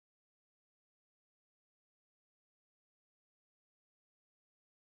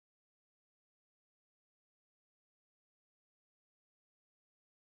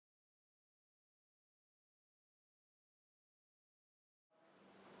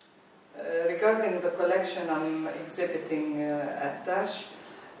regarding the collection I'm exhibiting at Tache,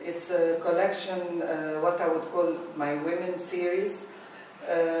 it's a collection, what I would call my women series.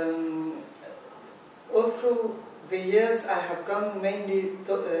 All through the years I have gone mainly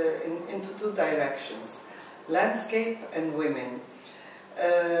into two directions, landscape and women.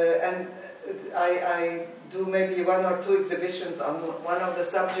 And I do maybe one or two exhibitions on one of the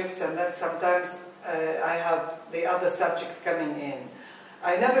subjects, and then sometimes I have the other subject coming in.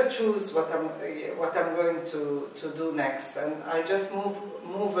 I never choose what I'm going to do next, and I just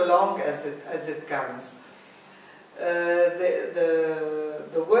move along as it comes.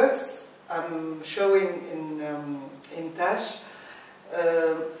 The works I'm showing in Tache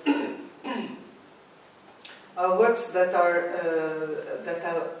are works that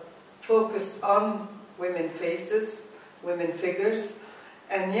are focused on women faces, women figures,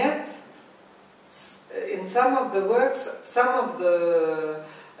 and yet in some of the works, some of the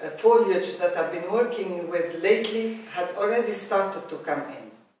foliage that I've been working with lately had already started to come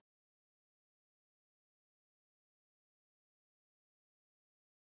in.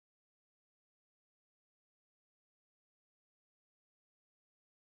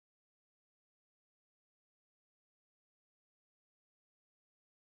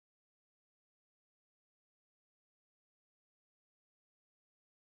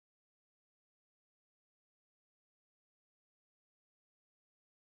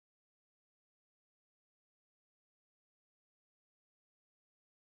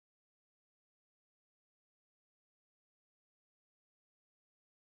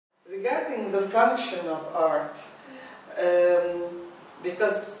 Regarding the function of art,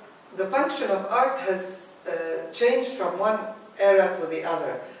 because the function of art has changed from one era to the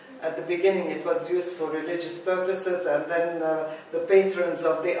other. At the beginning it was used for religious purposes, and then the patrons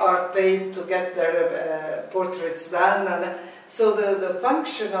of the art paid to get their portraits done. And so the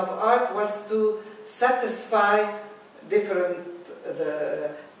function of art was to satisfy the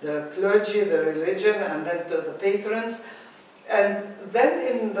clergy, the religion, and then to the patrons. And then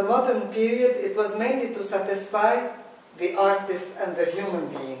in the modern period, it was mainly to satisfy the artist and the human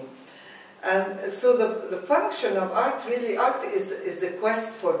being. And so the function of art, really, art is a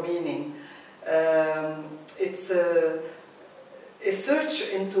quest for meaning. It's a search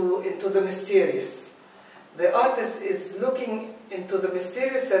into the mysterious. The artist is looking into the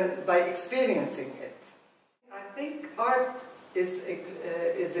mysterious and by experiencing it. I think art is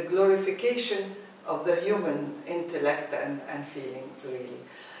a glorification of the human intellect and feelings, really.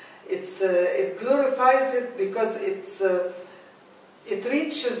 It glorifies it because it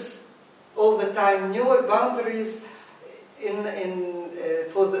reaches all the time newer boundaries in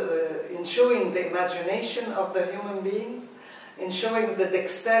showing the imagination of the human beings, in showing the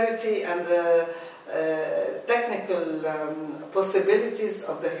dexterity and the technical possibilities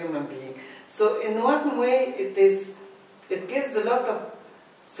of the human being. So in one way it gives a lot of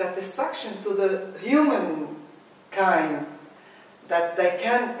satisfaction to the human kind that they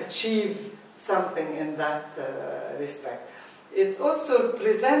can achieve something in that respect. It also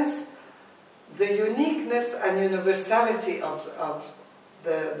presents the uniqueness and universality of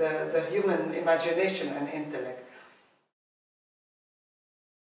the human imagination and intellect.